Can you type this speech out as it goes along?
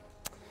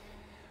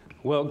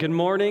Well, good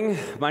morning.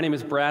 My name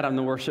is Brad. I'm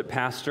the worship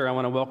pastor. I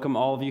want to welcome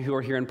all of you who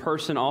are here in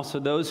person. Also,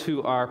 those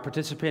who are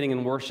participating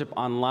in worship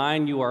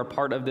online, you are a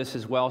part of this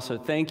as well. So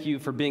thank you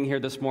for being here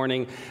this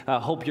morning.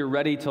 Hope you're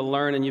ready to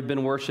learn and you've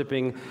been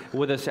worshiping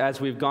with us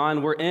as we've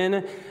gone. We're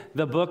in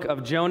the book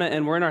of Jonah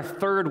and we're in our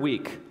third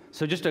week.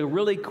 So just a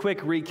really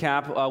quick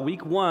recap.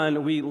 Week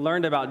one, we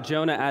learned about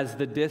Jonah as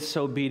the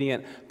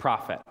disobedient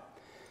prophet.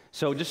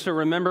 So just to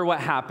remember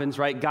what happens,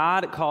 right?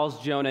 God calls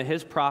Jonah,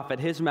 his prophet,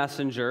 his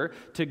messenger,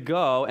 to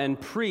go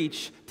and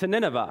preach to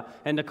Nineveh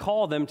and to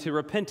call them to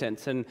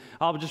repentance. And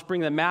I'll just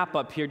bring the map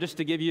up here just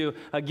to give you,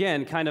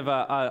 again, kind of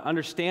a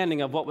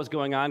understanding of what was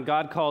going on.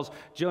 God calls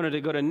Jonah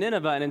to go to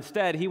Nineveh, and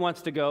instead he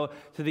wants to go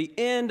to the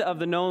end of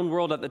the known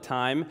world at the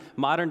time,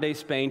 modern-day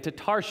Spain, to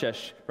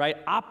Tarshish, right?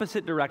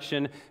 Opposite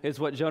direction is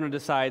what Jonah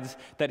decides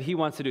that he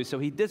wants to do. So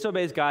he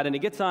disobeys God, and he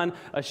gets on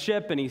a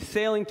ship, and he's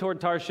sailing toward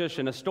Tarshish,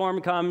 and a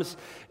storm comes.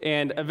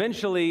 And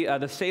eventually,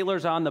 the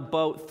sailors on the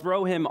boat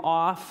throw him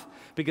off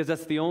because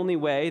that's the only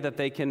way that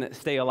they can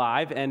stay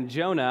alive. And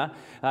Jonah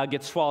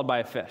gets swallowed by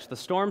a fish. The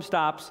storm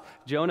stops.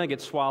 Jonah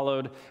gets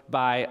swallowed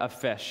by a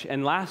fish.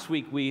 And last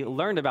week, we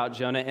learned about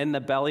Jonah in the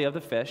belly of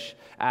the fish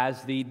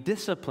as the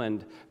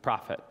disciplined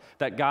prophet,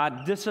 that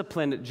God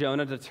disciplined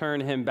Jonah to turn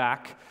him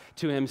back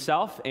to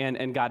himself,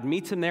 and God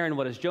meets him there. And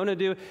what does Jonah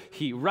do?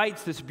 He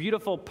writes this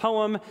beautiful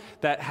poem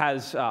that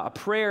has a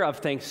prayer of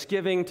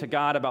thanksgiving to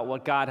God about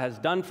what God has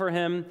done for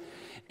him.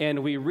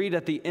 And we read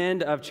at the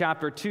end of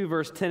chapter 2,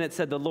 verse 10, it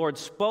said, "The Lord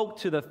spoke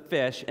to the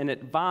fish, and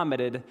it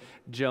vomited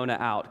Jonah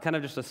out." Kind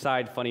of just a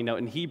side funny note.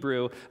 In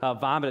Hebrew,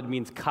 vomited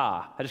means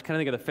ka. I just kind of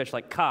think of the fish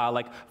like ka,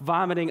 like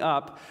vomiting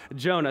up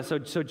Jonah. So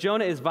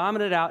Jonah is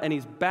vomited out, and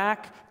he's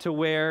back to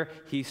where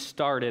he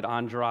started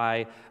on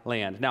dry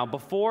land. Now,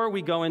 before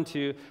we go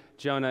into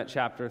Jonah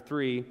chapter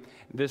 3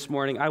 this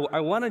morning,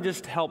 I want to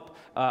just help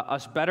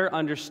us better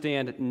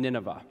understand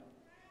Nineveh.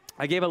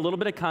 I gave a little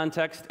bit of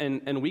context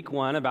in week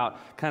one about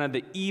kind of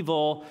the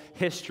evil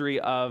history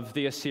of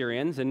the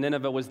Assyrians, and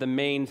Nineveh was the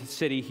main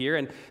city here.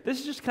 And this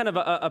is just kind of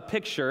a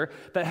picture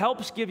that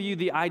helps give you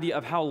the idea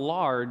of how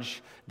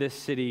large this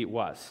city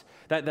was.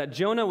 That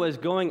Jonah was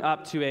going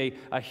up to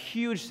a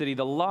huge city,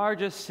 the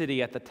largest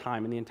city at the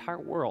time in the entire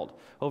world,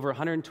 over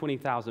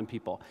 120,000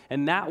 people.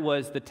 And that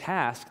was the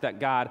task that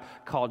God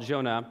called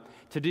Jonah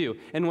to do.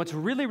 And what's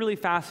really, really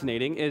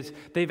fascinating is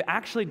they've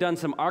actually done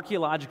some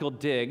archaeological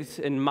digs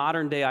in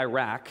modern-day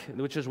Iraq,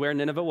 which is where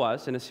Nineveh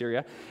was, in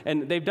Assyria.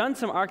 And they've done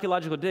some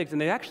archaeological digs,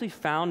 and they actually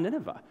found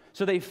Nineveh.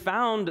 So they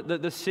found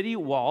the city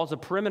walls, a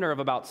perimeter of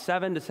about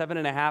 7 to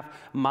 7.5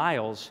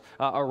 miles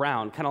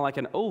around, kind of like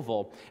an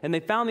oval. And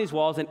they found these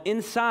walls, and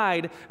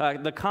inside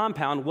the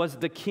compound was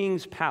the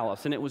king's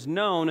palace. And it was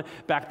known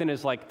back then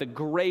as like the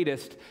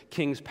greatest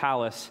king's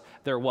palace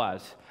there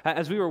was.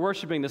 As we were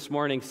worshiping this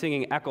morning,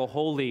 singing Echo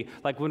Holy,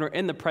 like when we're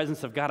in the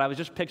presence of God, I was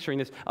just picturing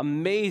this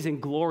amazing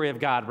glory of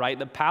God, right?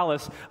 The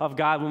palace of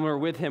God when we were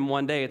with him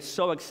one day. It's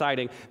so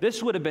exciting.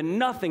 This would have been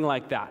nothing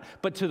like that.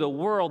 But to the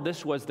world,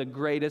 this was the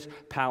greatest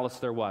palace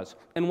there was.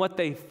 And what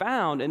they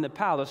found in the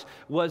palace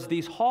was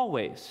these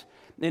hallways.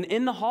 And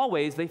in the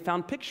hallways, they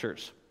found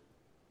pictures.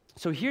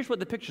 So here's what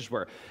the pictures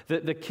were.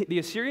 The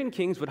Assyrian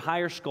kings would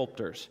hire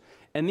sculptors.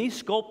 And these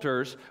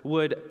sculptors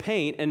would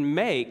paint and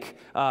make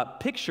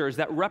pictures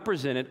that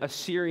represented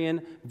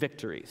Assyrian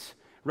victories,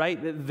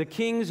 right? The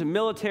king's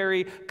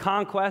military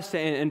conquest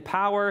and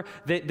power,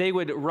 they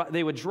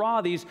would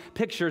draw these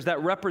pictures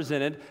that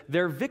represented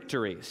their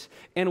victories.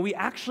 And we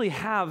actually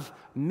have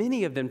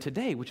many of them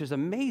today, which is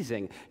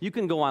amazing. You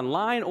can go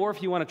online, or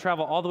if you want to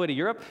travel all the way to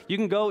Europe, you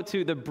can go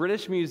to the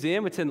British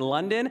Museum. It's in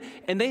London,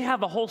 and they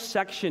have a whole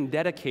section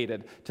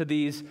dedicated to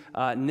these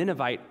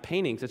Ninevite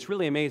paintings. It's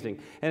really amazing.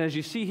 And as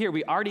you see here,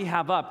 we already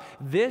have up,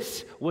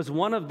 this was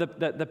one of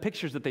the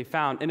pictures that they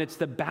found, and it's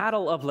the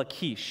Battle of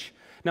Lachish.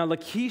 Now,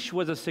 Lachish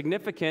was a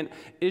significant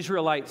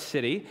Israelite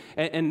city,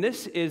 and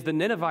this is the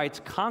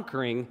Ninevites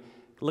conquering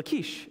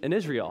Lachish in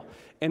Israel.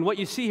 And what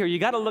you see here, you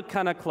got to look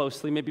kind of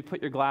closely, maybe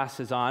put your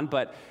glasses on,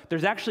 but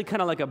there's actually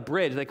kind of like a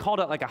bridge. They called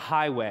it like a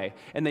highway,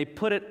 and they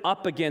put it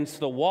up against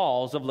the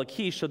walls of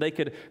Lachish so they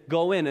could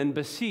go in and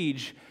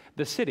besiege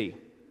the city.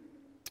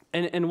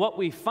 And what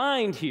we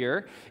find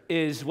here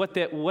is what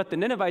the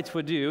Ninevites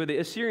would do, the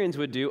Assyrians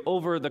would do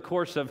over the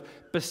course of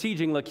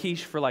besieging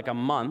Lachish for like a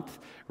month,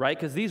 right?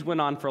 Because these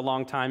went on for a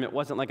long time. It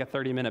wasn't like a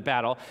 30-minute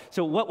battle.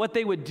 So what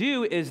they would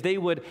do is they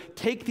would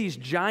take these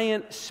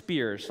giant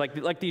spears,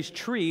 like these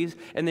trees,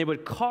 and they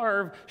would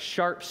carve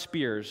sharp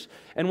spears.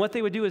 And what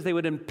they would do is they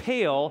would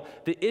impale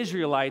the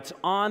Israelites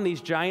on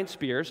these giant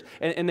spears,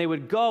 and they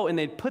would go and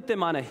they'd put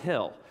them on a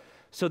hill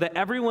so that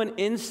everyone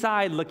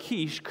inside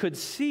Lachish could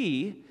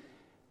see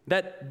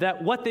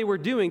that what they were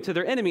doing to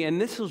their enemy, and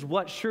this is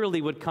what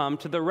surely would come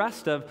to the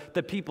rest of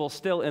the people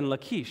still in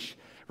Lachish,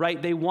 right?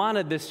 They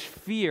wanted this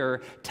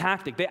fear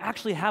tactic. They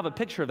actually have a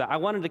picture of that. I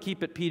wanted to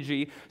keep it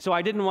PG, so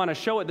I didn't want to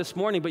show it this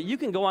morning, but you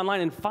can go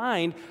online and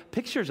find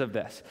pictures of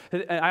this.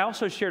 I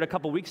also shared a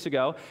couple weeks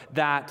ago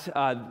that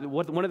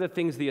one of the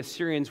things the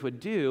Assyrians would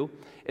do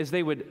is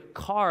they would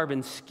carve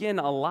and skin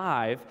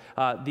alive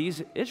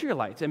these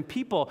Israelites and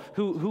people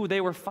who they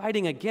were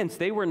fighting against.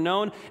 They were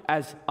known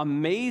as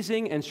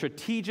amazing and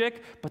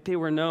strategic, but they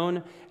were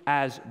known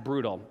as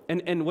brutal.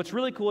 And what's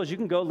really cool is you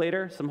can go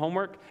later, some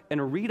homework,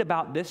 and read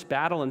about this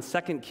battle in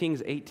 2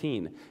 Kings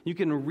 18. You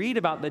can read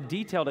about the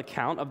detailed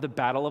account of the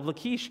Battle of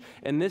Lachish,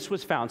 and this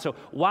was found. So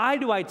why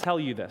do I tell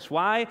you this?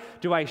 Why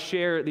do I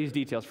share these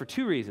details? For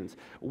two reasons.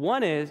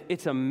 One is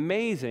it's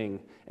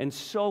amazing and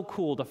so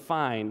cool to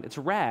find, it's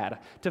rad,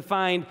 to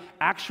find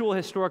actual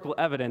historical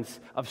evidence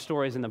of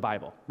stories in the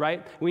Bible,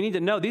 right? We need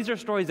to know these are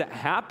stories that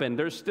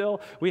happened.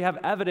 We have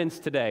evidence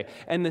today.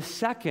 And the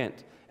second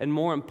and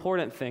more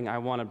important thing I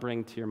want to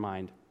bring to your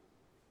mind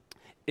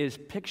is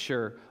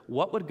picture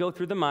what would go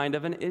through the mind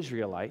of an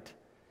Israelite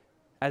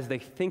as they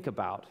think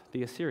about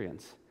the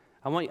Assyrians.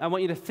 I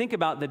want you to think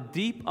about the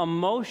deep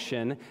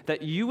emotion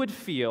that you would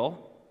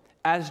feel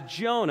as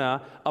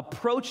Jonah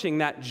approaching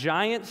that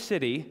giant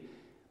city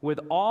with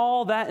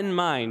all that in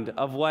mind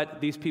of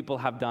what these people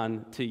have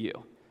done to you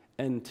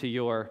and to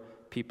your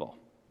people.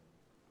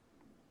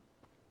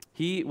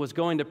 He was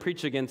going to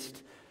preach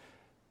against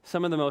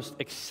some of the most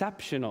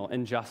exceptional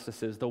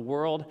injustices the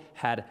world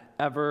had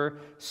ever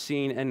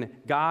seen, and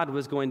God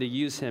was going to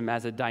use him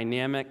as a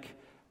dynamic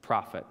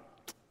prophet.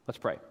 Let's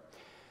pray.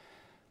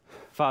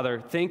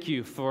 Father, thank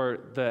you for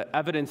the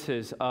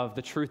evidences of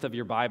the truth of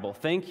your Bible.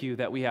 Thank you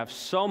that we have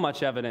so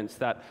much evidence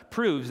that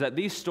proves that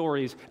these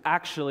stories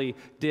actually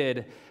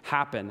did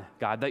happen,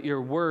 God, that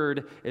your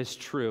word is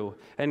true.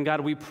 And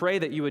God, we pray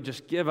that you would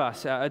just give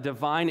us a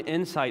divine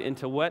insight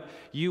into what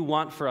you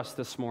want for us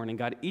this morning.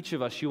 God, each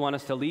of us, you want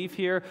us to leave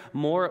here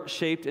more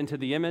shaped into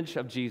the image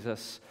of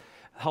Jesus.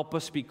 Help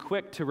us be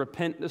quick to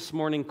repent this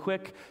morning,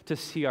 quick to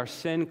see our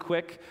sin,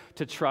 quick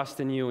to trust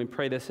in you. We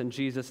pray this in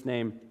Jesus'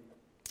 name.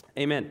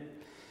 Amen.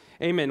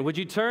 Amen. Would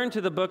you turn to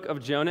the book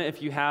of Jonah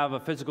if you have a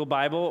physical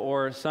Bible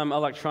or some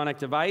electronic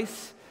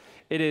device?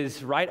 It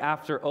is right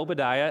after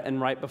Obadiah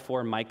and right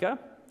before Micah.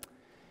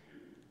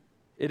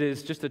 It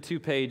is just a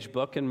 2-page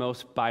book in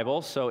most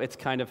Bibles, so it's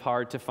kind of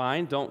hard to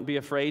find. Don't be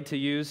afraid to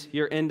use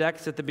your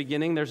index at the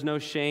beginning. There's no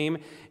shame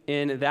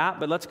in that.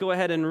 But let's go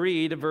ahead and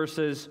read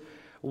verses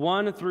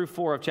 1 through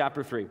 4 of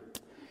chapter 3.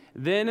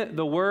 Then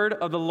the word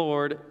of the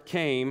Lord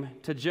came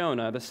to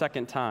Jonah the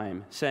second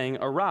time, saying,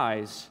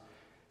 "Arise,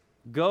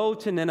 go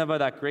to Nineveh,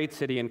 that great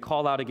city, and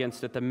call out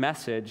against it the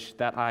message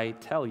that I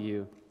tell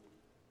you."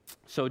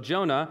 So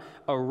Jonah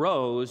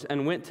arose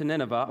and went to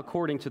Nineveh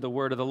according to the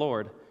word of the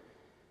Lord.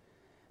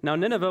 Now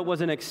Nineveh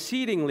was an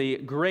exceedingly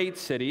great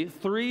city,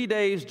 3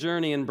 days'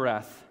 journey in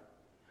breadth.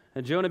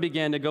 And Jonah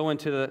began to go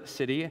into the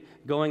city,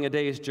 going a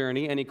day's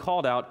journey, and he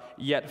called out,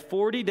 "Yet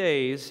 40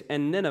 days,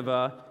 and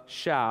Nineveh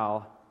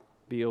shall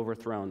be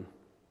overthrown."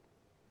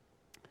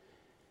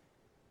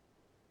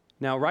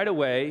 Now, right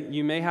away,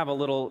 you may have a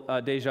little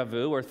deja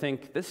vu or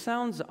think, this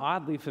sounds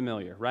oddly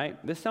familiar, right?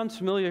 This sounds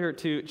familiar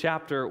to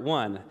chapter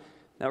 1.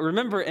 Now,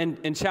 remember,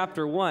 in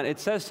chapter 1, it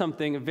says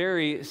something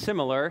very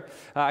similar.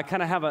 I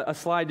kind of have a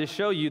slide to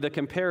show you the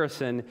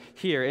comparison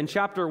here. In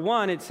chapter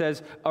 1, it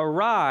says,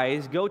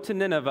 "Arise, go to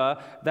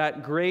Nineveh,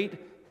 that great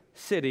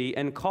city,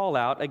 and call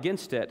out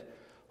against it,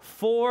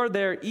 for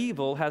their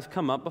evil has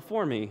come up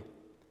before me."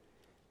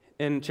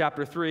 In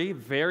chapter 3,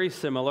 very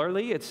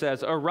similarly, it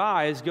says,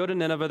 "Arise, go to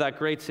Nineveh, that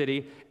great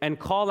city, and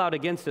call out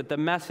against it the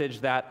message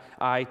that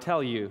I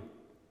tell you."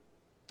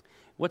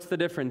 What's the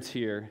difference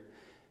here?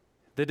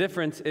 The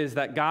difference is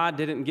that God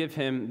didn't give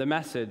him the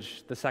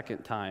message the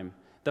second time.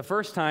 The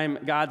first time,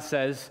 God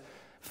says,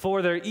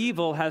 "For their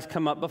evil has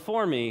come up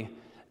before me."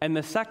 And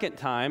the second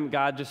time,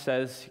 God just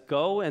says,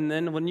 "Go, and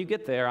then when you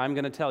get there, I'm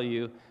going to tell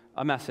you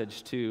a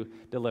message to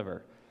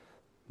deliver."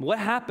 What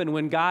happened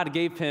when God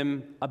gave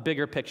him a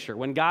bigger picture,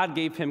 when God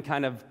gave him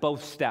kind of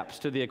both steps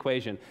to the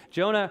equation?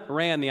 Jonah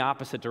ran the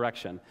opposite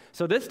direction.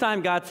 So this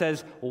time God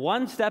says,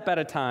 one step at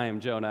a time,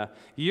 Jonah.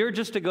 You're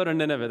just to go to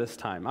Nineveh this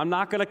time. I'm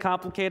not going to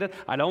complicate it.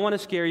 I don't want to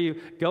scare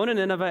you. Go to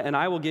Nineveh and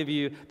I will give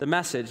you the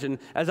message. And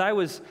as I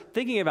was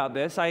thinking about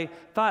this, I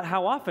thought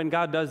how often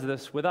God does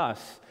this with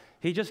us.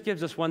 He just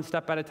gives us one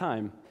step at a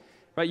time.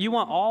 Right? You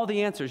want all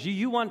the answers.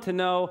 You want to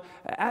know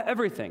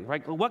everything,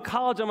 right? What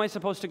college am I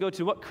supposed to go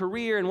to? What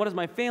career? And what is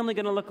my family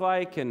going to look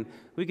like? And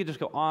we could just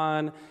go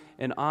on.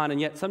 And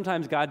yet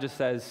sometimes God just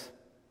says,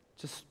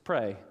 just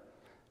pray.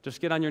 Just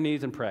get on your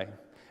knees and pray.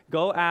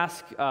 Go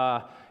ask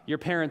your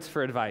parents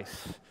for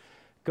advice.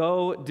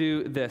 Go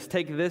do this.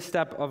 Take this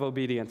step of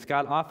obedience.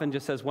 God often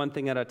just says one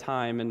thing at a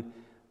time. And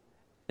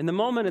in the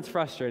moment, it's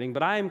frustrating,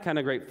 but I am kind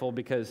of grateful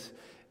because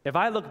if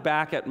I look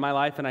back at my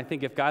life and I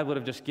think if God would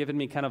have just given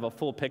me kind of a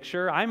full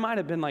picture, I might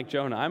have been like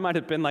Jonah. I might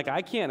have been like,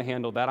 I can't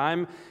handle that.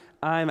 I'm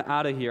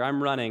out of here.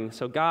 I'm running.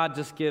 So God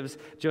just gives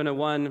Jonah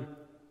one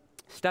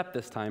step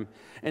this time.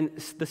 And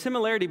the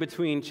similarity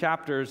between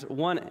chapters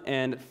 1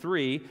 and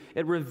 3,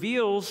 it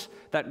reveals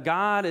that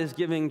God is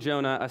giving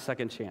Jonah a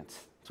second chance.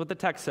 That's what the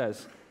text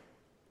says.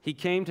 He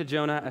came to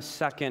Jonah a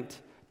second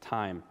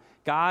time.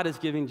 God is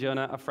giving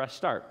Jonah a fresh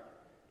start.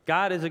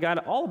 God is a God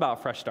all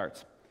about fresh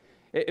starts.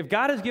 If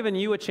God has given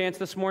you a chance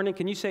this morning,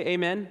 can you say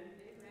amen?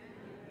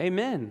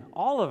 Amen.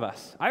 All of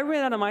us. I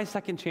ran out of my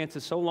second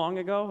chances so long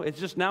ago. It's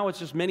just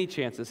many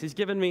chances. He's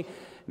given me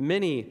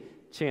many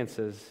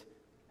chances.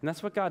 And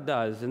that's what God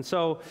does. And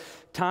so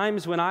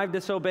times when I've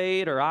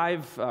disobeyed or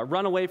I've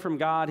run away from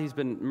God, he's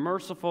been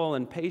merciful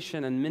and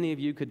patient, and many of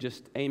you could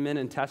just amen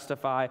and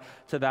testify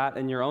to that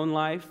in your own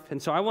life.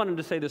 And so I wanted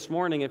to say this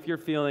morning, if you're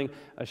feeling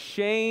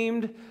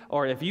ashamed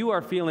or if you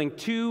are feeling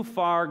too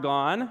far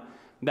gone,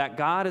 that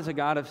God is a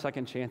God of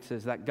second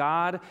chances, that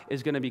God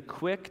is going to be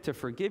quick to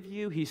forgive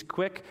you. He's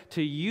quick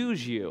to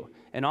use you.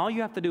 And all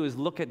you have to do is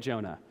look at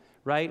Jonah,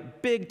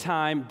 right? Big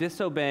time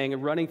disobeying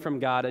and running from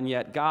God, and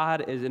yet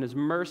God is in his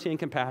mercy and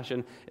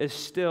compassion is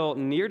still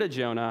near to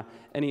Jonah,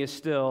 and he is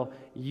still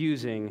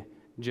using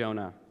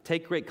Jonah.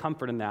 Take great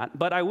comfort in that.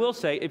 But I will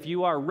say, if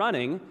you are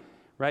running,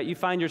 right, you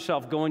find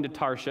yourself going to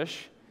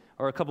Tarshish,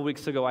 or a couple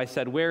weeks ago I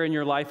said, where in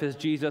your life is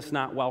Jesus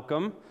not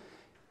welcome?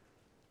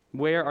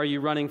 Where are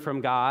you running from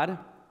God?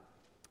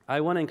 I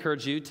want to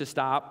encourage you to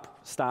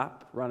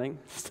stop running,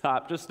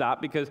 just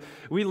stop, because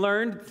we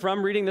learned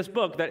from reading this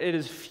book that it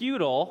is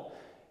futile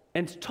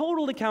and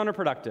totally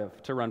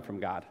counterproductive to run from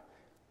God,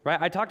 right?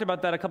 I talked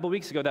about that a couple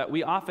weeks ago, that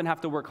we often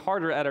have to work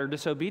harder at our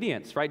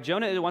disobedience, right?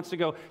 Jonah wants to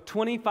go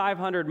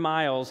 2,500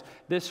 miles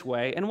this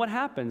way, and what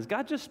happens?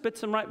 God just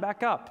spits him right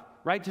back up,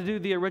 right, to do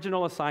the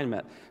original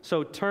assignment.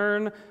 So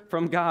turn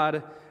from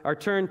God, or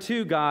turn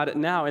to God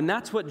now, and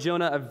that's what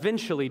Jonah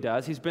eventually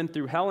does. He's been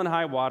through hell and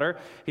high water.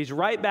 He's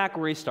right back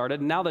where he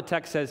started, and now the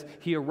text says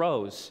he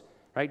arose,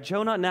 right?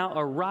 Jonah now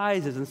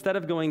arises. Instead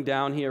of going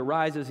down, he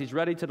arises. He's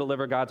ready to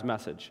deliver God's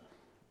message.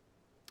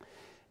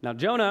 Now,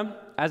 Jonah,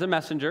 as a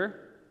messenger,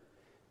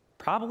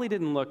 probably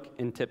didn't look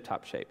in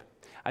tip-top shape.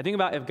 I think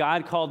about if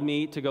God called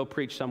me to go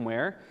preach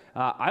somewhere,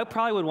 I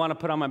probably would want to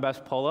put on my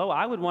best polo.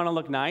 I would want to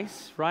look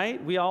nice,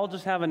 right? We all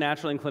just have a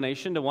natural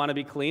inclination to want to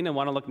be clean and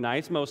want to look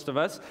nice, most of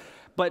us.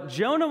 But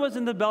Jonah was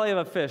in the belly of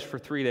a fish for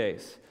 3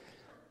 days.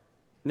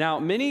 Now,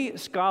 many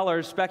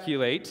scholars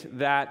speculate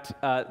that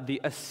the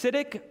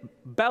acidic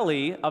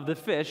belly of the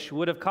fish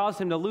would have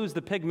caused him to lose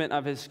the pigment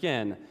of his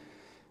skin.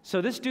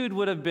 So this dude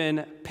would have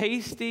been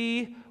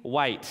pasty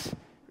white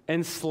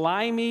and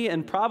slimy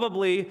and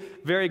probably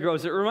very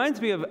gross. It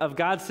reminds me of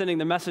God sending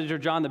the messenger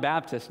John the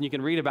Baptist, and you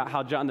can read about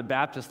how John the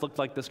Baptist looked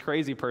like this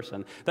crazy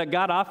person, that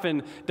God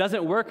often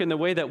doesn't work in the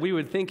way that we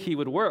would think he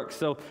would work.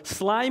 So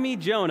slimy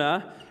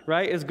Jonah,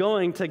 right, is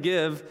going to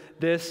give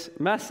this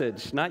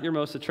message, not your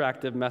most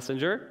attractive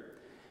messenger.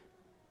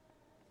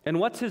 And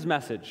what's his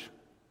message?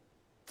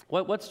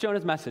 What's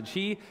Jonah's message?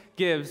 He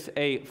gives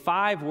a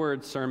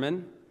 5-word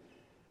sermon,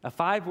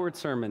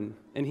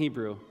 in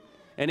Hebrew.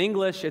 In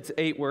English, it's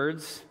 8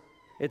 words.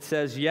 It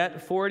says,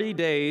 "Yet 40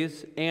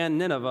 days, and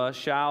Nineveh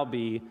shall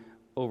be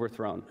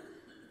overthrown."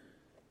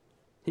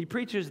 He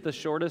preaches the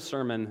shortest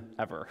sermon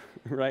ever,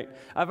 right?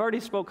 I've already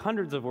spoke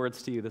hundreds of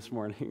words to you this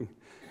morning.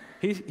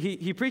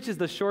 He preaches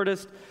the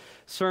shortest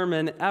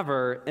sermon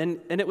ever, and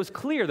it was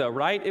clear, though,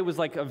 right? It was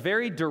like a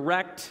very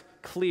direct,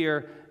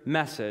 clear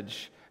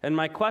message. And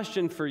my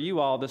question for you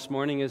all this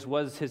morning is,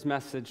 was his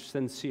message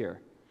sincere?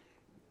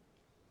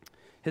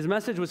 His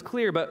message was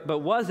clear,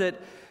 but was it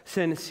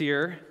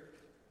sincere?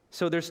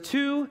 So there's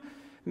 2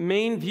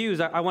 main views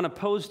I want to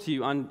pose to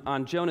you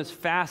on Jonah's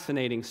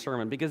fascinating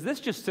sermon, because this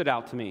just stood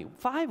out to me.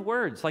 5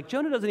 words. Like,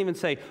 Jonah doesn't even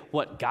say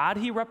what God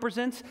he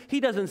represents. He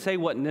doesn't say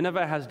what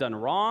Nineveh has done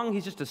wrong.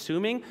 He's just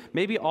assuming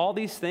maybe all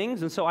these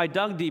things. And so I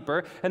dug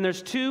deeper, and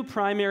there's 2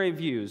 primary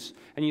views,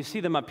 and you see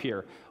them up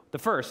here. The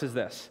first is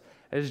this,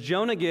 as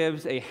Jonah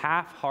gives a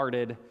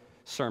half-hearted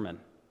sermon.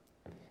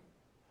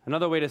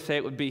 Another way to say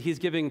it would be he's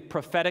giving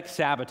prophetic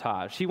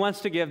sabotage. He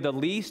wants to give the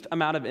least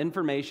amount of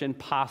information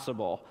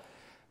possible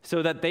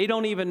so that they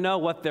don't even know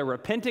what they're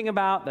repenting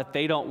about, that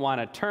they don't want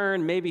to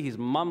turn. Maybe he's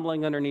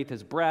mumbling underneath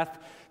his breath,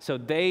 so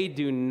they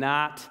do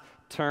not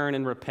turn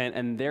and repent,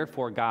 and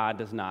therefore God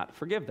does not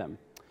forgive them.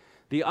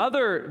 The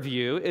other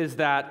view is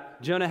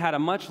that Jonah had a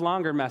much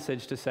longer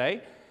message to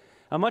say,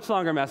 a much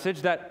longer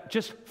message that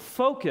just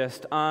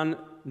focused on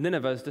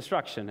Nineveh's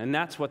destruction, and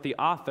that's what the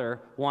author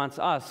wants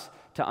us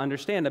to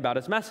understand about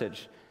his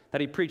message,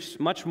 that he preached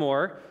much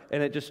more,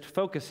 and it just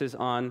focuses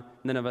on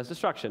Nineveh's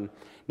destruction.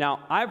 Now,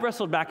 I've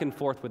wrestled back and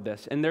forth with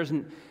this, and there's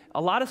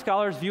a lot of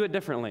scholars view it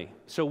differently.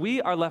 So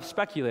we are left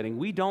speculating.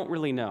 We don't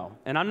really know.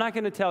 And I'm not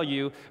going to tell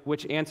you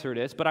which answer it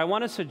is, but I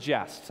want to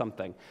suggest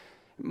something.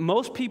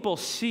 Most people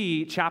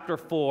see chapter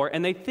 4,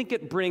 and they think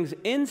it brings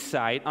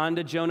insight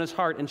onto Jonah's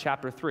heart in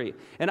chapter 3.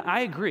 And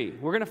I agree.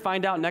 We're going to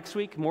find out next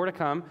week, more to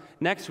come,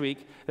 next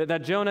week,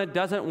 that Jonah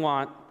doesn't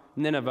want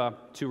Nineveh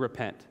to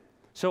repent.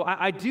 So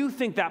I do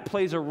think that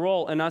plays a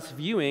role in us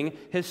viewing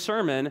his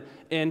sermon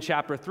in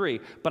chapter 3.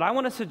 But I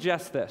want to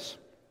suggest this,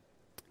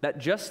 that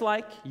just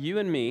like you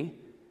and me,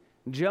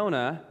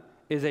 Jonah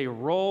is a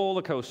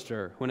roller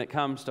coaster when it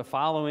comes to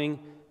following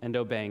and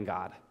obeying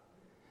God.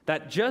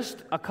 That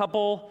just a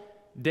couple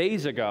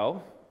days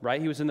ago,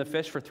 right, he was in the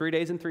fish for 3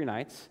 days and 3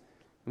 nights.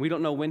 We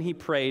don't know when he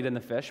prayed in the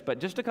fish,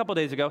 but just a couple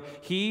days ago,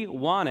 he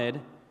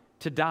wanted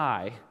to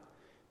die.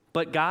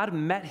 But God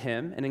met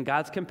him, and in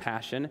God's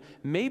compassion,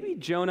 maybe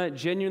Jonah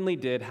genuinely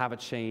did have a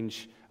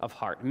change of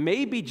heart.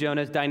 Maybe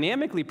Jonah is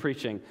dynamically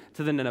preaching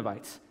to the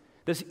Ninevites,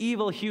 this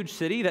evil, huge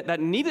city that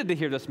needed to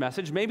hear this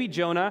message. Maybe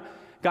Jonah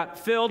got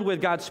filled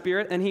with God's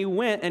Spirit, and he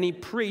went and he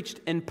preached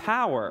in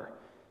power.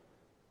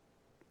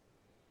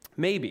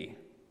 Maybe.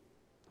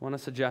 I want to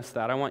suggest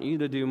that. I want you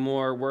to do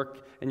more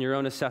work in your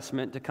own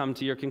assessment to come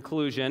to your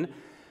conclusion.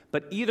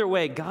 But either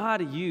way,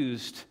 God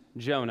used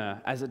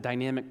Jonah as a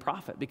dynamic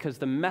prophet because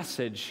the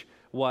message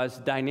was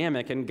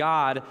dynamic and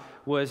God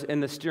was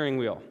in the steering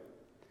wheel.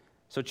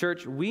 So,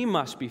 church, we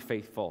must be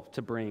faithful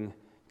to bring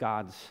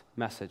God's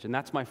message. And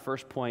that's my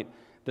first point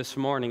this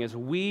morning, is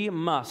we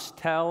must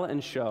tell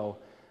and show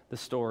the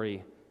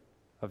story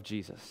of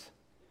Jesus.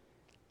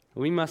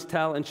 We must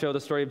tell and show the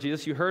story of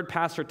Jesus. You heard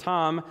Pastor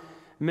Tom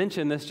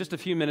mention this just a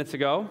few minutes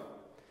ago,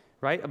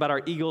 right, about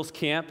our Eagles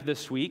camp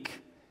this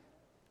week.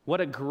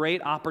 What a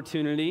great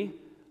opportunity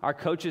our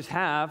coaches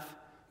have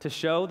to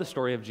show the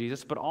story of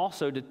Jesus, but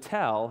also to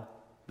tell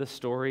the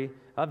story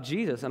of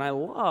Jesus. And I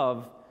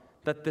love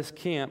that this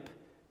camp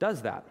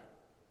does that.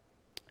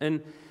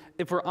 And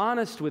if we're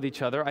honest with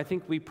each other, I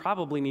think we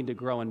probably need to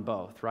grow in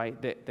both, right?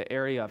 The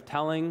area of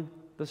telling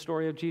the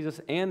story of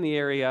Jesus and the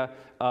area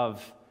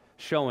of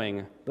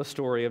showing the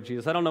story of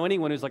Jesus. I don't know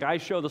anyone who's like, I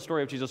show the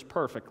story of Jesus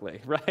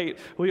perfectly, right?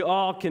 We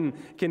all can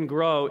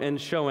grow in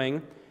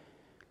showing.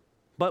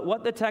 But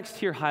what the text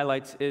here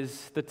highlights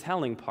is the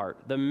telling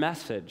part, the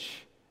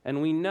message.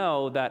 And we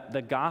know that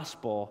the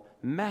gospel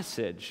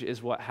message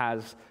is what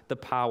has the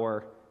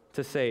power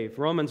to save.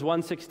 Romans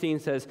 1:16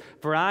 says,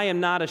 "For I am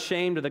not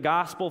ashamed of the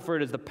gospel, for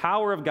it is the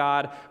power of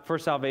God for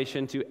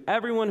salvation to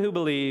everyone who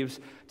believes,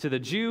 to the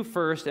Jew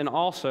first and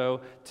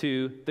also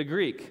to the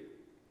Greek."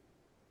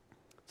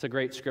 It's a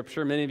great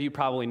scripture. Many of you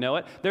probably know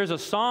it. There's a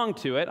song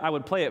to it. I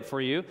would play it for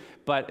you,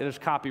 but there's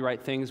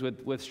copyright things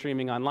with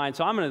streaming online.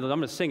 So I'm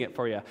gonna sing it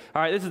for you. All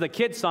right, this is the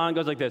kids' song. It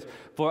goes like this.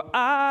 For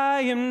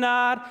I am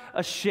not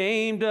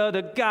ashamed of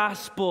the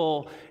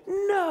gospel.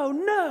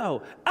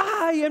 No,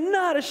 I am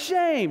not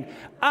ashamed.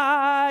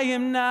 I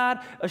am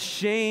not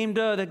ashamed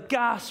of the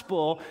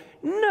gospel.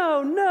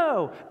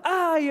 No,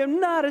 I am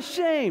not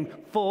ashamed,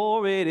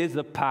 for it is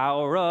the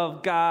power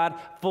of God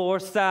for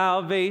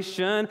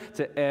salvation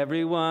to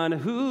everyone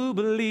who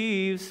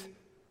believes.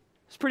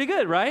 It's pretty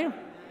good, right?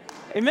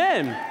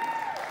 Amen.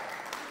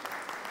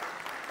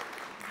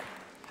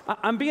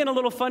 I'm being a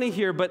little funny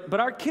here, but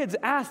our kids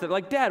asked it,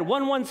 like, Dad,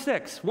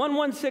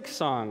 116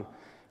 song,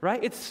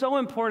 right? It's so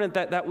important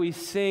that we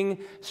sing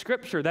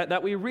Scripture,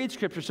 that we read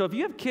Scripture. So if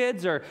you have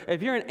kids, or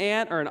if you're an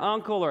aunt or an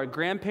uncle or a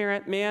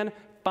grandparent, man,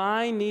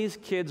 find these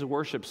kids'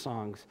 worship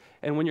songs.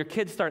 And when your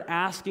kids start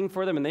asking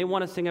for them and they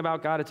want to sing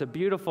about God, it's a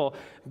beautiful,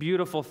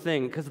 beautiful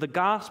thing, because the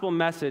gospel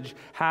message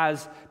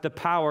has the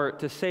power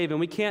to save, and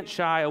we can't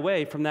shy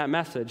away from that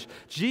message.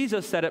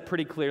 Jesus said it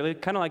pretty clearly,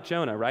 kind of like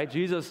Jonah, right?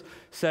 Jesus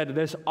said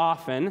this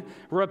often,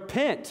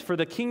 repent, for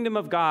the kingdom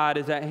of God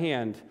is at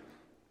hand,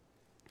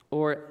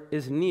 or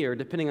is near,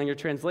 depending on your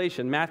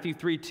translation. Matthew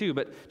 3:2,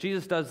 but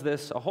Jesus does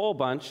this a whole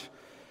bunch.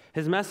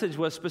 His message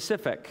was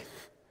specific.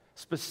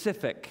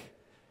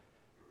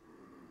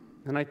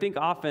 And I think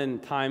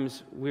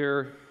oftentimes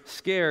we're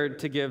scared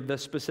to give the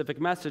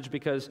specific message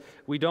because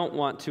we don't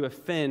want to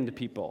offend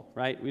people,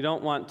 right? We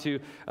don't want to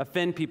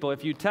offend people.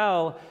 If you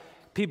tell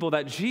people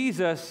that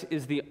Jesus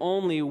is the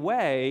only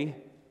way,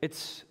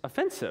 it's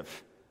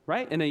offensive,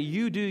 right? In a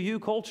you-do-you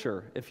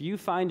culture, if you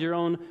find your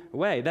own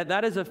way,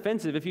 that is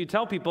offensive. If you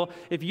tell people,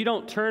 if you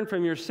don't turn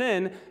from your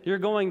sin, you're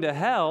going to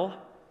hell,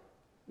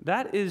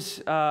 that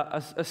is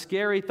a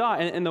scary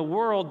thought, and the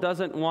world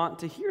doesn't want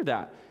to hear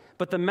that.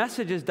 But the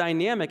message is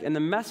dynamic, and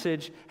the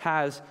message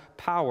has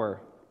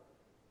power.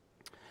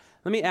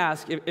 Let me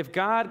ask, if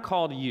God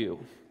called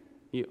you,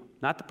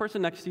 not the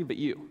person next to you, but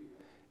you,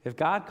 if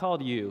God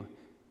called you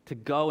to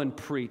go and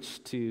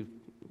preach to,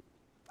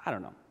 I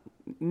don't know,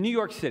 New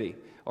York City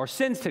or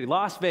Sin City,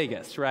 Las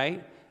Vegas,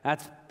 right?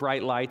 That's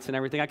bright lights and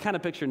everything. I kind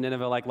of picture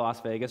Nineveh like Las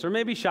Vegas, or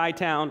maybe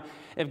Chi-Town.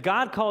 If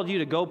God called you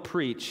to go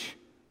preach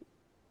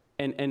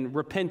and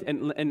repent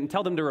and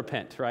tell them to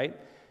repent, right?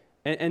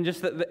 And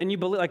you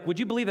believe, like, would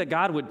you believe that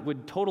God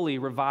would totally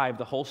revive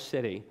the whole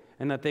city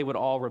and that they would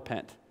all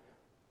repent?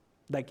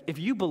 Like, if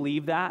you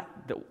believe that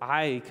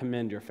I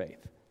commend your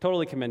faith.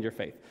 Totally commend your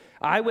faith.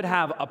 I would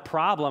have a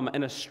problem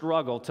and a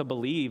struggle to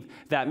believe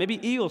that. Maybe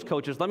Eagles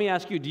coaches, let me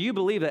ask you, do you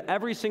believe that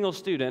every single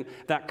student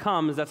that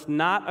comes that's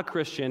not a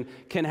Christian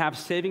can have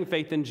saving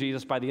faith in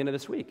Jesus by the end of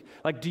this week?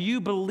 Like, do you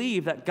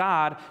believe that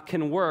God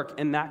can work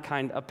in that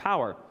kind of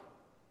power?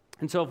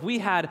 And so if we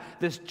had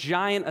this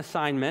giant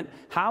assignment,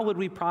 how would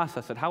we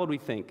process it? How would we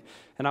think?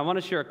 And I want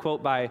to share a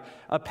quote by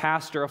a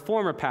pastor, a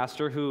former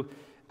pastor, who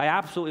I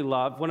absolutely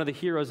love, one of the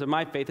heroes of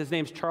my faith. His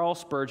name's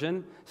Charles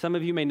Spurgeon. Some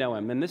of you may know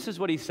him. And this is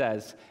what he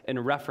says in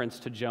reference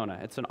to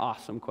Jonah. It's an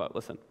awesome quote.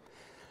 Listen.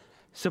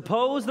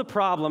 Suppose the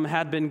problem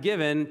had been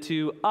given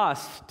to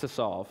us to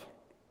solve.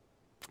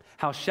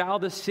 How shall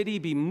the city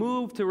be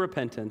moved to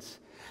repentance?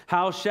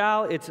 How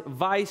shall its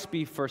vice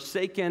be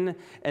forsaken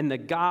and the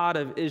God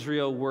of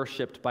Israel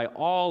worshiped by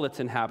all its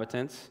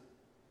inhabitants?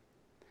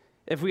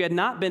 If we had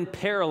not been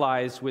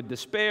paralyzed with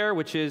despair,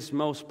 which is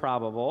most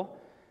probable,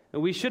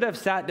 we should have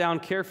sat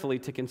down carefully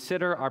to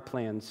consider our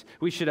plans.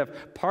 We should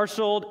have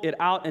parceled it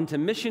out into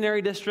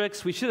missionary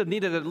districts. We should have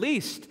needed at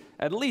least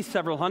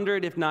several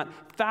hundred, if not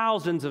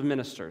thousands of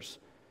ministers.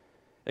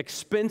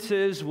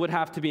 Expenses would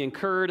have to be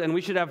incurred, and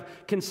we should have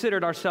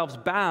considered ourselves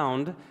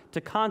bound to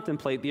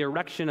contemplate the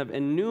erection of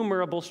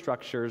innumerable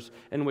structures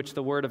in which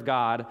the word of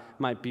God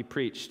might be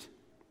preached.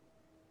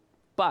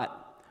 But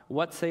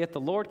what saith the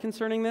Lord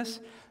concerning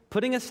this?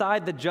 Putting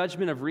aside the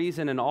judgment of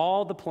reason and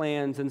all the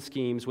plans and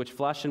schemes which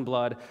flesh and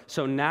blood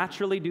so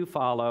naturally do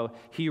follow,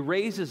 he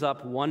raises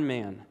up one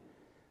man.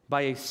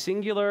 By a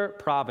singular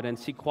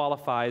providence, he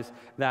qualifies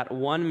that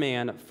one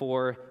man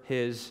for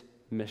his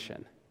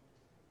mission.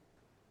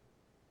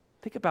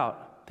 Think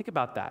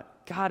about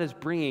that. God is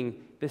bringing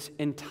this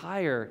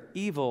entire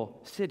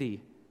evil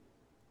city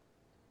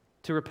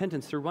to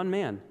repentance through one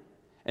man.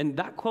 And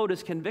that quote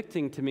is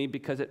convicting to me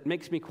because it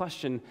makes me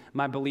question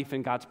my belief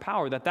in God's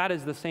power, that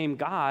is the same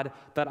God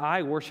that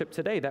I worship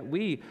today, that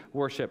we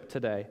worship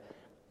today.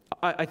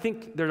 I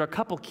think there are a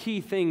couple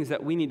key things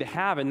that we need to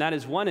have, and that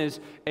is, one is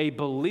a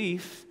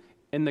belief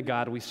in the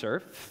God we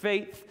serve,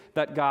 faith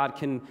that God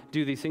can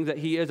do these things, that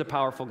he is a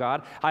powerful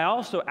God. I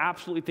also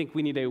absolutely think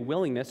we need a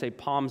willingness, a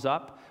palms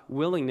up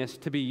willingness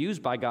to be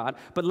used by God.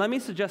 But let me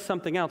suggest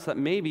something else that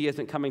maybe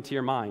isn't coming to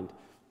your mind.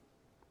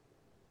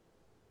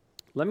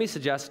 Let me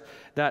suggest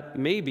that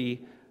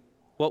maybe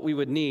what we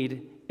would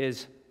need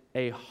is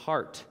a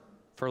heart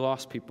for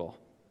lost people.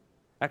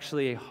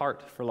 Actually, a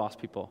heart for lost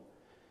people.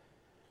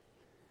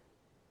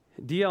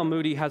 D.L.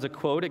 Moody has a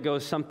quote. It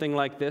goes something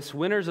like this: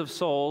 winners of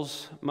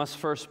souls must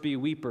first be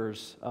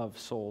weepers of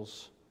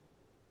souls.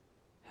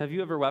 Have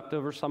you ever wept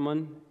over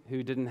someone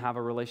who didn't have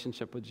a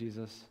relationship with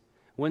Jesus?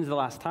 When's the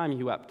last time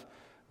you wept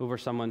over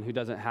someone who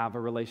doesn't have a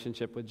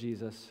relationship with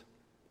Jesus?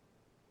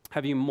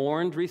 Have you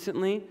mourned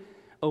recently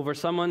over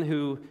someone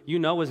who you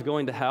know is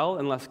going to hell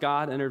unless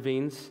God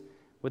intervenes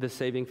with his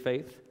saving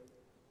faith?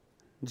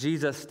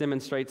 Jesus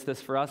demonstrates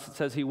this for us. It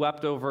says he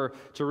wept over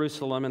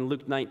Jerusalem in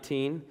Luke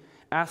 19.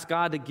 Ask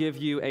God to give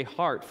you a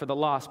heart for the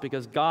lost,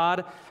 because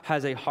God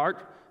has a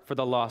heart for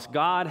the lost.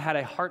 God had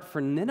a heart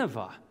for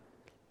Nineveh.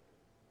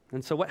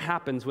 And so what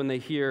happens when they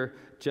hear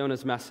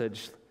Jonah's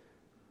message?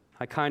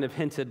 I kind of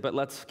hinted, but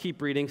let's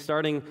keep reading.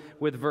 Starting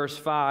with verse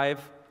 5,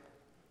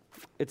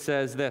 it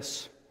says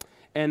this: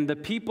 and the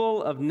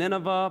people of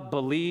Nineveh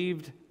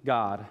believed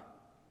God.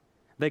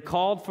 They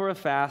called for a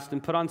fast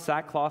and put on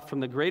sackcloth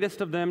from the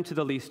greatest of them to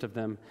the least of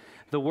them.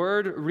 The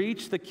word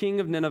reached the king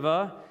of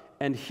Nineveh,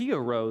 and he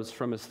arose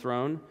from his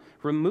throne,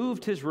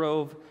 removed his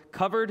robe,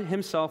 covered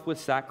himself with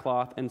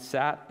sackcloth, and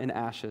sat in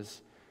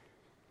ashes.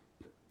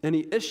 And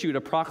he issued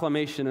a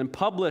proclamation and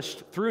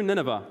published through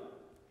Nineveh,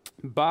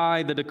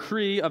 by the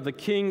decree of the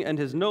king and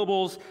his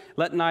nobles,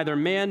 let neither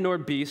man nor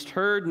beast,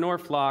 herd nor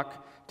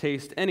flock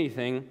taste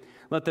anything.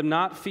 Let them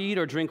not feed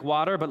or drink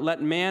water, but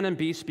let man and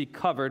beast be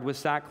covered with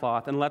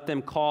sackcloth, and let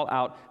them call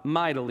out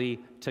mightily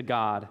to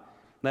God.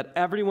 Let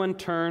everyone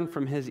turn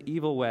from his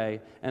evil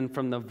way and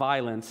from the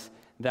violence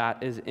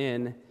that is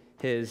in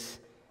his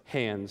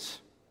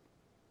hands.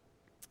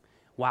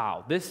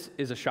 Wow, this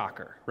is a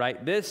shocker,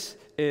 right? This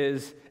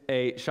is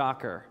a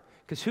shocker.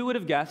 Because who would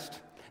have guessed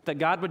that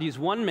God would use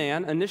one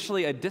man,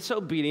 initially a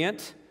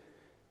disobedient,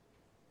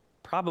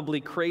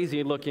 probably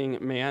crazy-looking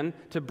man,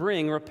 to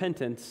bring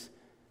repentance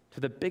to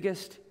the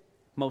biggest,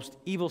 most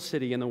evil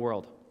city in the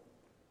world?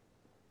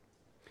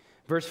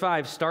 Verse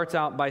 5 starts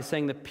out by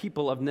saying the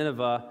people of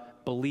Nineveh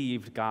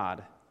believed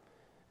God.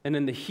 And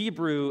in the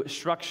Hebrew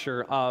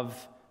structure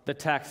of the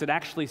text, it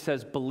actually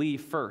says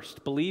believe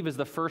first. Believe is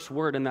the first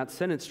word in that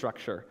sentence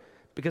structure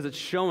because it's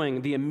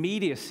showing the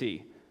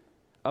immediacy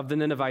of the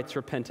Ninevites'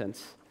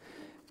 repentance.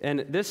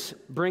 And this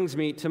brings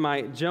me to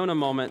my Jonah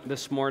moment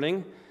this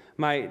morning.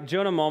 My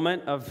Jonah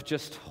moment of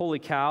just, holy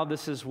cow,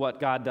 this is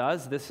what God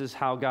does. This is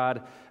how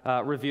God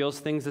reveals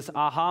things. This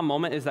aha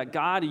moment is that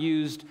God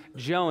used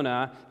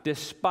Jonah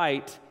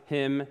despite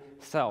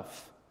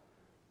himself.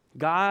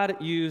 God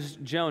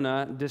used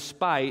Jonah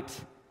despite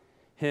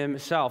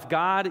himself.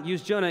 God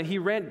used Jonah.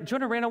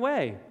 Jonah ran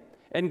away,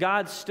 and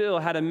God still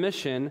had a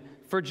mission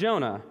for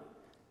Jonah.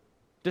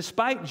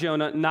 Despite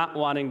Jonah not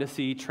wanting to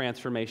see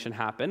transformation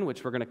happen,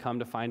 which we're going to come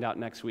to find out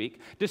next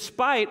week,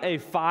 despite a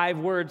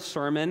 5-word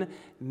sermon,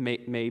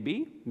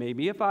 maybe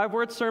a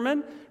 5-word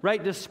sermon,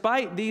 right?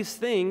 Despite these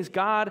things,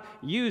 God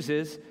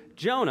uses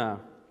Jonah.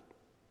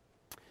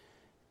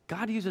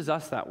 God uses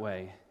us that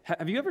way.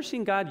 Have you ever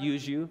seen God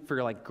use you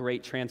for like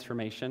great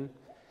transformation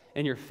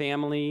in your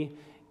family,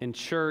 in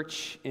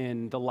church,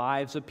 in the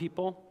lives of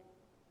people?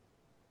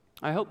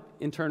 I hope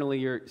internally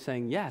you're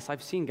saying, yes,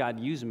 I've seen God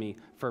use me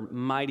for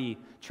mighty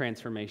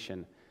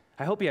transformation.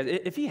 I hope he has.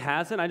 If he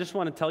hasn't, I just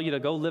want to tell you to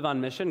go live on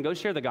mission, go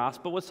share the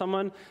gospel with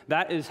someone.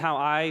 That is how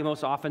I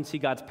most often see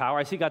God's power.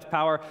 I see God's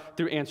power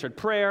through answered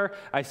prayer.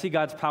 I see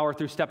God's power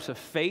through steps of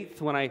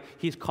faith when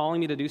he's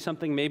calling me to do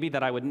something maybe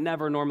that I would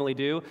never normally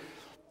do.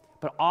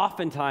 But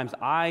oftentimes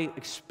I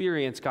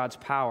experience God's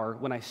power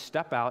when I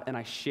step out and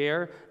I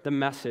share the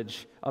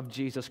message of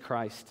Jesus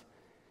Christ.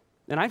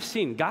 And I've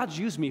seen God's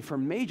used me for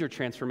major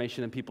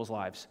transformation in people's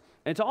lives.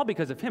 And it's all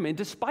because of him. And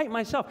despite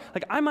myself,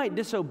 like I might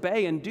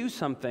disobey and do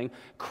something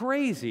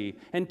crazy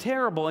and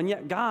terrible, and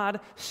yet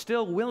God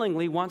still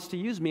willingly wants to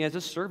use me as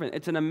a servant.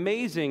 It's an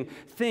amazing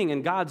thing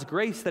in God's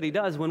grace that he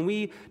does when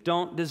we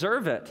don't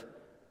deserve it.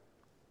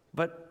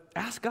 But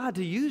ask God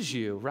to use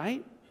you,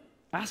 right?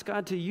 Ask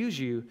God to use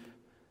you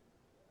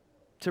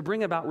to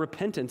bring about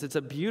repentance. It's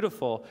a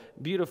beautiful,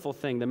 beautiful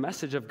thing. The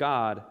message of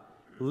God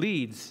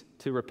leads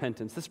to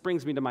repentance. This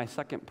brings me to my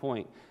second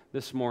point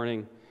this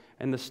morning,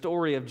 and the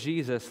story of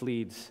Jesus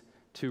leads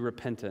to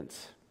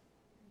repentance.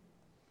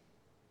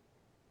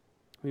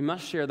 We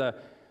must share the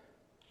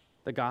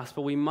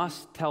gospel. We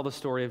must tell the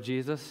story of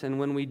Jesus, and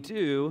when we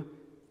do,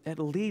 it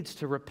leads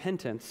to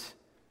repentance.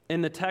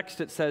 In the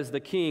text, it says the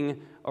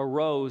king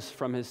arose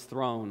from his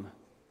throne.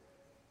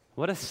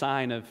 What a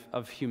sign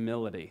of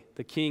humility.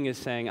 The king is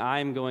saying,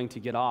 I'm going to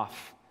get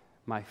off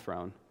my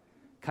throne.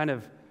 Kind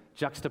of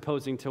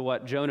juxtaposing to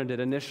what Jonah did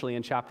initially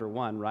in chapter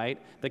 1, right?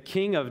 The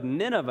king of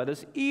Nineveh,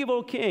 this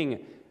evil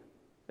king,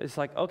 is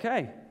like,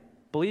 okay,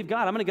 believe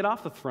God. I'm going to get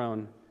off the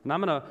throne, and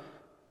I'm going to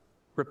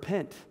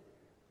repent.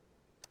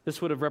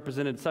 This would have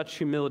represented such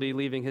humility,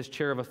 leaving his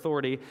chair of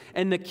authority.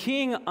 And the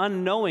king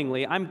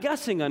unknowingly, I'm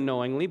guessing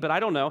unknowingly, but I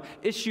don't know,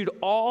 issued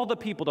all the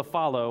people to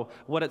follow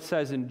what it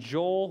says in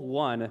Joel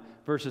 1,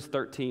 verses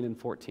 13 and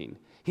 14.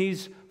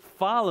 He's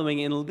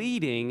following and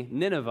leading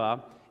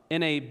Nineveh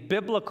in a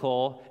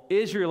biblical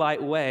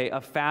Israelite way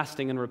of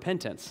fasting and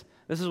repentance.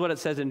 This is what it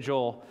says in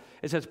Joel.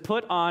 It says,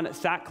 put on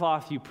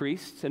sackcloth, you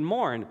priests, and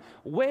mourn.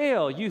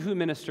 Wail, you who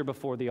minister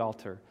before the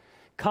altar.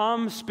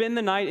 Come, spend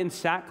the night in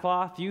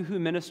sackcloth, you who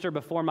minister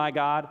before my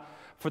God,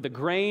 for the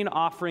grain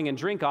offering and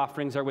drink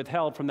offerings are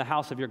withheld from the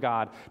house of your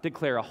God.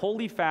 Declare a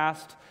holy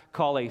fast,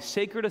 call a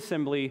sacred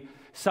assembly,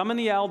 summon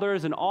the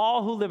elders and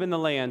all who live in the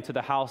land to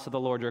the house of the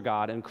Lord your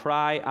God, and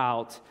cry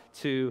out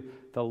to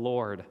the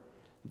Lord.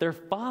 They're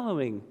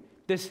following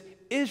this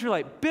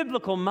Israelite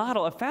biblical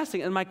model of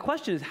fasting. And my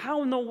question is,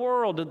 how in the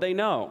world did they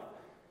know?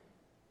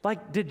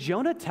 Like, did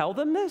Jonah tell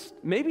them this?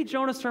 Maybe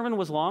Jonah's sermon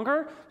was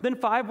longer than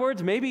 5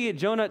 words. Maybe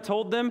Jonah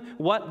told them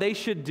what they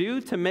should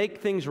do to make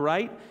things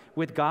right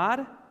with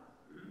God.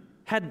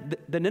 Had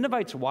the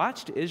Ninevites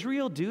watched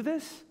Israel do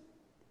this?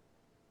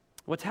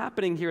 What's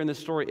happening here in this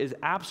story is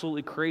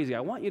absolutely crazy.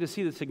 I want you to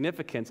see the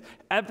significance.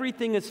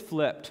 Everything is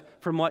flipped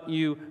from what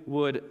you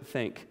would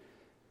think.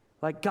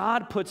 Like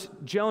God puts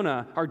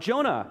Jonah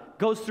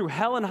goes through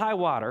hell and high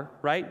water,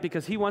 right?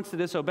 Because he wants to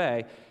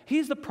disobey.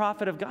 He's the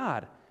prophet of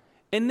God.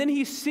 And then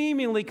he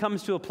seemingly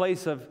comes to a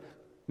place of,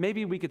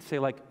 maybe we could say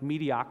like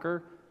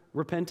mediocre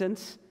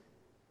repentance,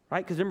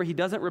 right? Because remember, he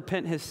doesn't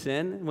repent his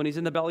sin when he's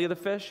in the belly of the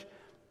fish.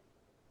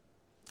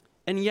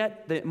 And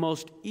yet the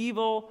most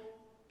evil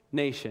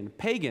nation,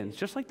 pagans,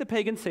 just like the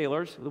pagan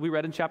sailors that we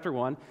read in chapter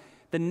 1,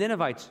 the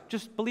Ninevites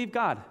just believe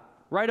God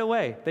right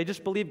away. They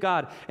just believe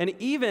God. And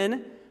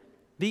even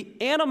the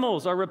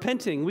animals are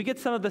repenting. We get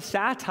some of the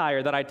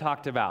satire that I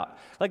talked about.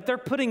 Like they're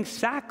putting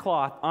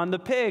sackcloth on the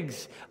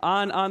pigs,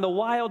 on the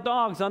wild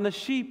dogs, on the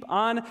sheep,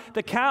 on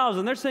the cows,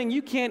 and they're saying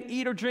you can't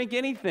eat or drink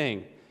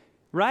anything,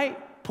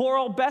 right? Poor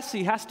old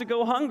Bessie has to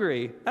go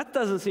hungry. That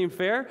doesn't seem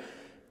fair.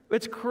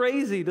 It's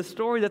crazy, the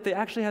story that they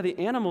actually have the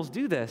animals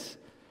do this.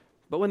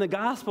 But when the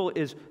gospel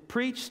is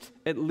preached,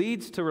 it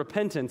leads to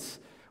repentance.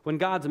 When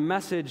God's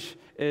message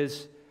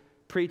is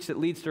preached, it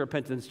leads to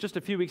repentance. Just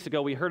a few weeks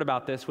ago, we heard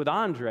about this with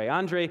Andre.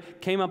 Andre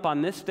came up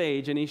on this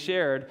stage and he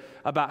shared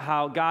about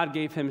how God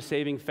gave him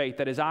saving faith,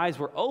 that his eyes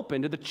were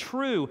open to the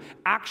true,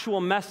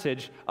 actual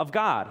message of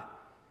God.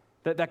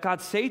 That God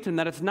saved him,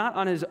 that it's not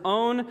on his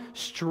own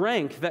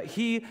strength that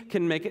he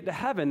can make it to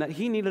heaven, that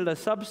he needed a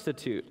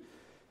substitute.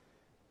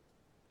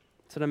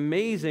 It's an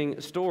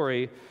amazing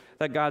story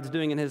that God's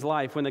doing in his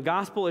life. When the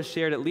gospel is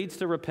shared, it leads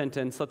to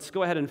repentance. Let's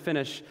go ahead and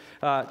finish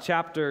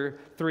chapter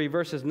 3,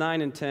 verses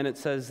 9 and 10. It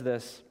says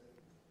this.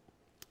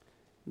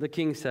 The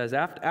king says,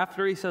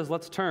 after he says,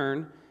 let's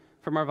turn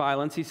from our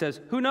violence, he says,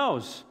 who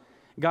knows?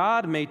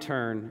 God may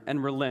turn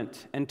and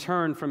relent and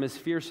turn from his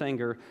fierce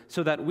anger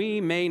so that we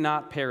may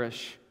not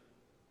perish.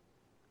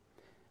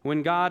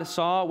 When God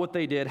saw what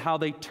they did, how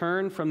they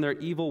turned from their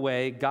evil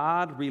way,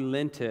 God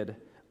relented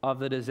of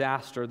the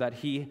disaster that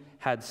he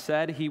had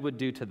said he would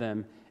do to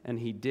them, and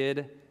he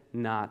did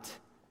not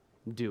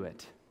do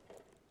it.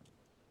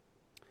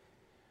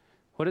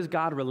 What is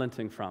God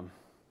relenting from?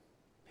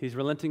 He's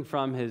relenting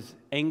from his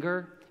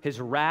anger, his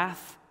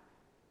wrath.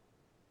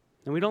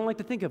 And we don't like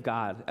to think of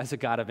God as a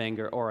God of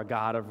anger or a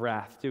God of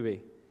wrath, do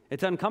we?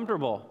 It's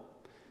uncomfortable.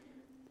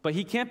 But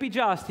he can't be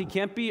just, he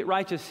can't be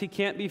righteous, he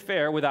can't be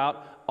fair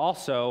without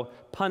also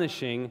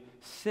punishing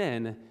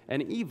sin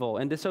and evil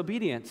and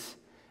disobedience.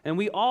 And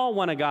we all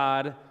want a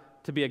God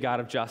to be a God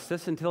of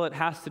justice until it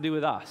has to do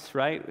with us,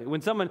 right?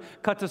 When someone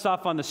cuts us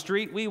off on the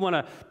street, we want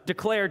to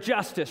declare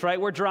justice, right?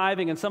 We're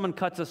driving and someone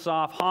cuts us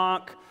off,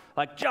 honk,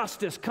 like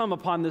justice come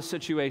upon this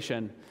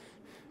situation.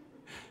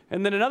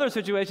 And then in other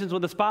situations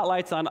when the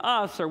spotlight's on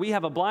us or we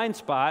have a blind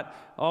spot,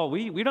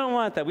 we don't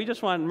want that. We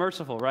just want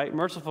merciful, right?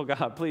 Merciful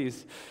God,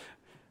 please.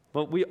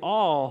 But we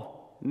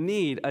all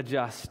need a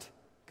just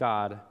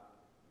God.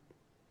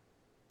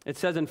 It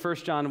says in 1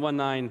 John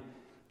 1:9,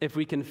 if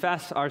we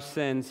confess our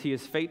sins, he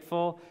is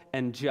faithful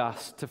and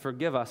just to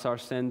forgive us our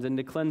sins and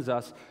to cleanse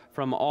us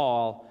from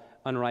all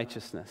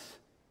unrighteousness.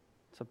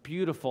 It's a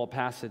beautiful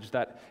passage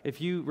that if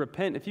you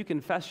repent, if you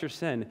confess your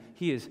sin,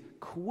 he is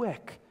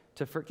quick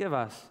to forgive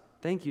us.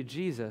 Thank you,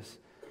 Jesus.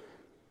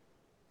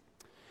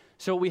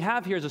 So what we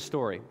have here is a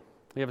story.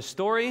 We have a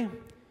story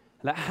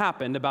that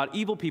happened about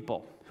evil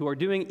people who are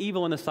doing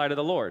evil in the sight of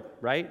the Lord,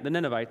 right? The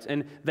Ninevites,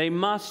 and they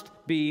must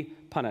be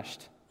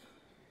punished.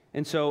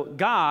 And so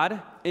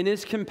God, in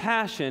his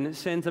compassion,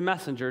 sends a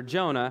messenger,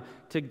 Jonah,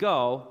 to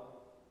go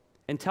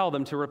and tell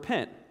them to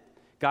repent.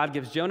 God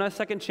gives Jonah a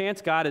second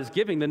chance. God is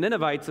giving the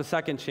Ninevites a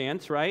second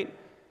chance, right?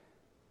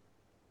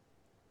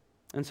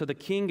 And so the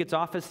king gets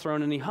off his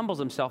throne and he humbles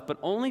himself, but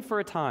only for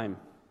a time.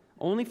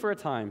 Only for a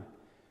time.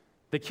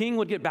 The king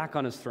would get back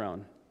on his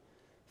throne.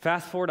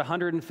 Fast forward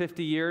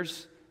 150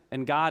 years,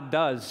 and God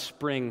does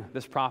bring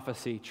this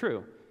prophecy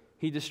true.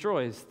 He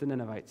destroys the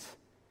Ninevites.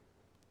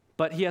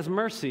 But he has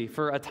mercy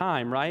for a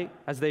time, right?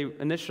 As they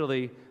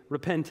initially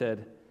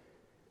repented.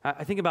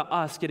 I think about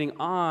us getting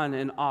on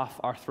and off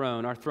our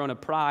throne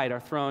of pride, our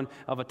throne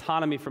of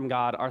autonomy from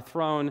God, our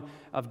throne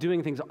of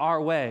doing things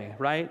our way,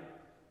 right?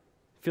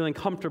 Feeling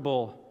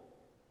comfortable.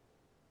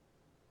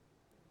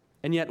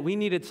 And yet we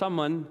needed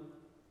someone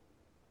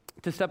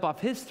to step off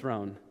his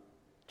throne,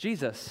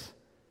 Jesus.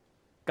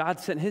 God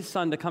sent his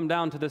son to come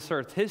down to this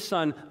earth. His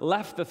son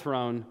left the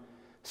throne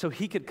so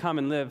he could come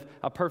and live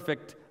a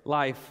perfect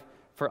life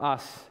for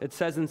us. It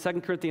says in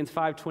 2 Corinthians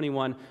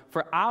 5:21,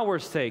 for our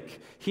sake,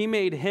 he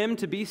made him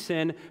to be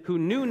sin who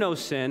knew no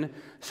sin,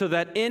 so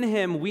that in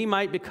him we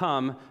might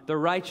become the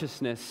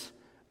righteousness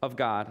of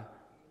God.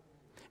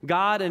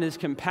 God in his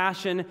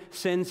compassion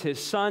sends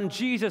his son.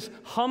 Jesus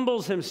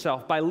humbles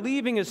himself by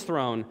leaving his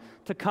throne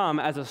to come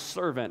as a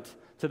servant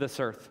to this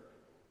earth.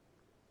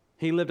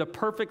 He lived a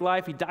perfect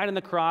life. He died on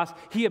the cross.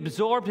 He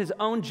absorbed his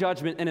own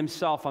judgment in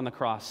himself on the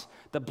cross.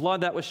 The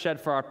blood that was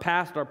shed for our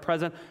past, our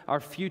present,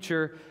 our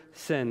future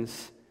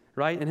sins,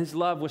 right? And his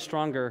love was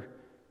stronger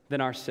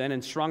than our sin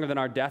and stronger than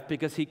our death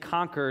because he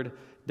conquered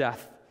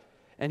death.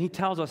 And he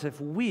tells us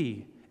if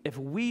we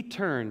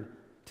turn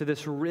to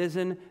this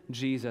risen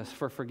Jesus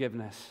for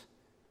forgiveness,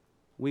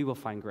 we will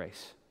find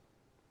grace.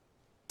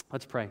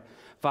 Let's pray.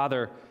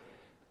 Father,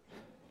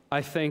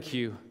 I thank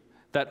you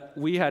that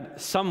we had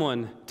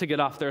someone to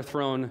get off their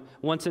throne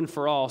once and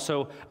for all.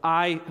 So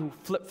I, who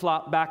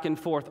flip-flop back and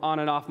forth on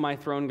and off my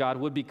throne, God,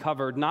 would be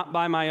covered, not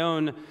by my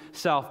own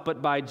self,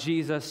 but by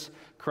Jesus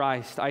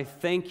Christ. I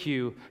thank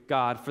you,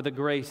 God, for the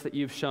grace that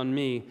you've shown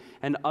me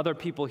and other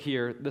people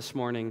here this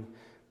morning.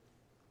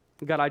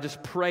 God, I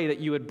just pray that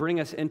you would bring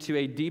us into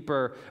a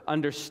deeper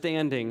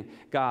understanding,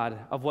 God,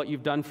 of what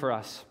you've done for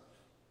us.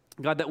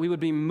 God, that we would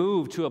be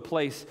moved to a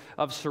place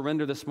of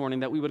surrender this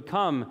morning, that we would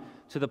come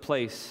to the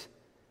place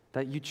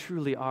that you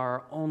truly are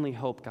our only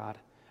hope, God,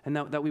 and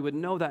that we would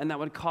know that, and that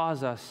would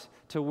cause us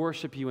to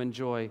worship you in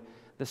joy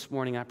this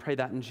morning. I pray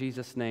that in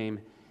Jesus' name.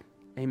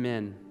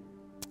 Amen.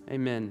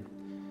 Amen.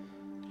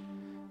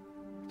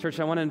 Church,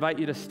 I want to invite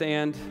you to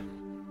stand.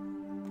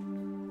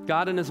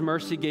 God in his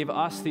mercy gave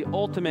us the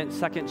ultimate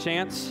second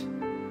chance.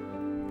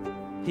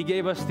 He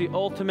gave us the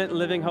ultimate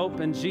living hope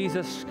in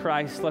Jesus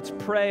Christ. Let's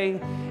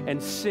pray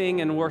and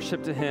sing and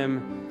worship to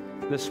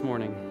him this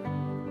morning.